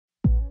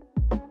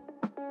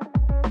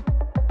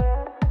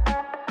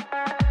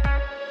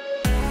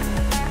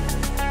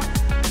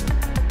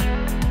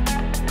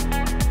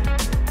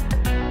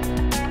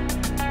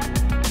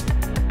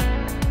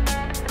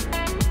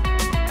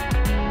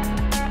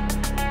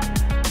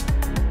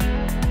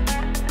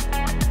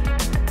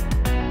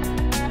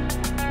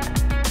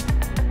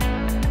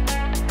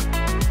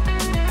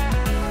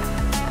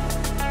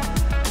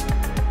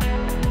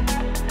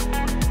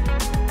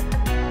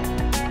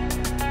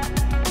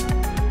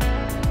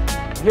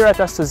Here at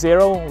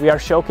S20, we are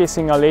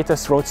showcasing our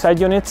latest roadside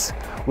units,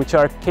 which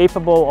are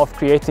capable of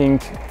creating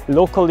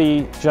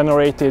locally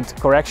generated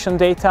correction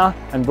data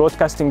and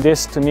broadcasting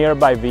this to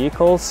nearby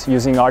vehicles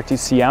using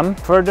RTCM.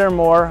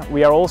 Furthermore,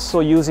 we are also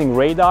using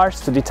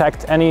radars to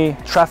detect any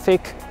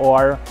traffic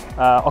or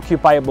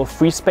occupiable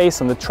free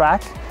space on the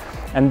track.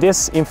 And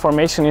this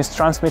information is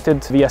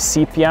transmitted via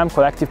CPM,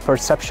 collective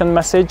perception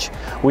message,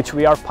 which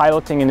we are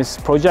piloting in this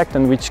project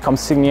and which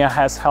Comsignia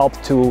has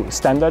helped to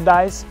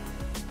standardize.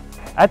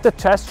 At the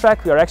test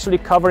track, we are actually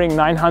covering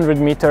 900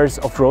 meters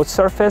of road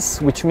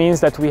surface, which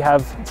means that we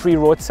have 3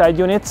 roadside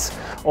units,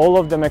 all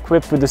of them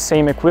equipped with the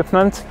same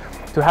equipment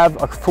to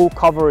have a full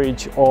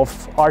coverage of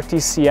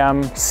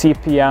RTCM,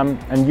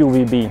 CPM and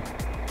UVB.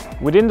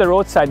 Within the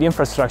roadside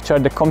infrastructure,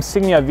 the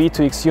Comsignia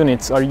V2X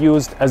units are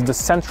used as the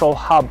central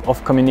hub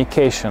of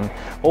communication.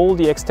 All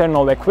the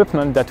external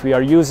equipment that we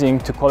are using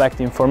to collect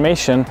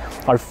information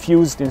are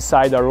fused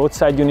inside our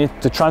roadside unit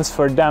to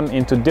transfer them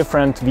into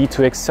different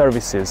V2X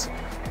services.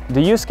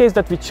 The use case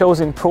that we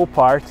chose in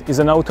ProPart is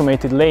an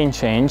automated lane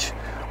change,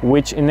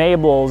 which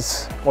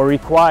enables or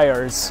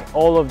requires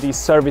all of these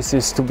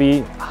services to be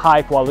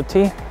high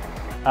quality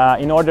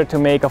in order to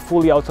make a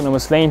fully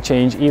autonomous lane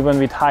change even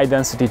with high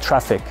density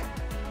traffic.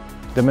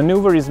 The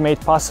maneuver is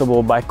made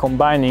possible by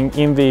combining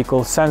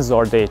in-vehicle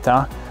sensor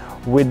data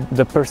with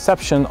the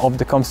perception of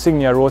the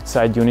Comsignia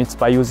roadside units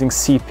by using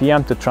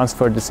CPM to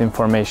transfer this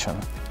information.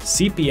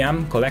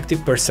 CPM,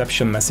 collective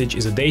perception message,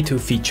 is a Day 2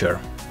 feature.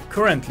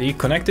 Currently,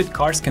 connected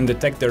cars can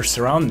detect their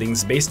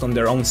surroundings based on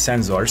their own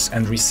sensors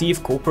and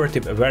receive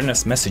cooperative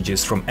awareness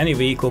messages from any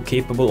vehicle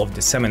capable of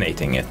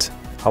disseminating it.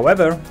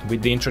 However,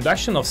 with the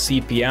introduction of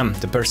CPM,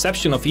 the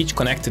perception of each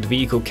connected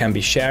vehicle can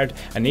be shared,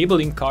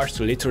 enabling cars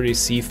to literally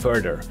see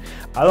further,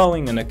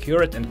 allowing an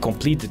accurate and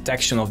complete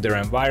detection of their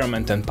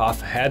environment and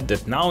path ahead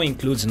that now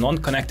includes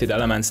non-connected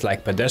elements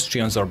like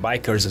pedestrians or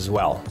bikers as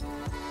well.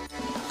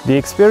 The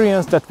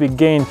experience that we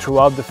gain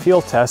throughout the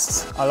field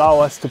tests allow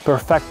us to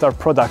perfect our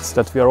products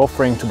that we are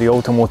offering to the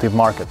automotive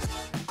market.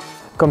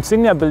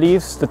 Comsignia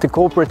believes that the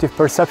cooperative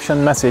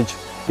perception message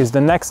is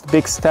the next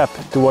big step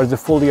towards the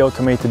fully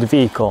automated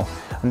vehicle,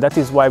 and that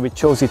is why we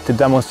chose it to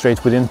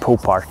demonstrate within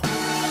ProPart.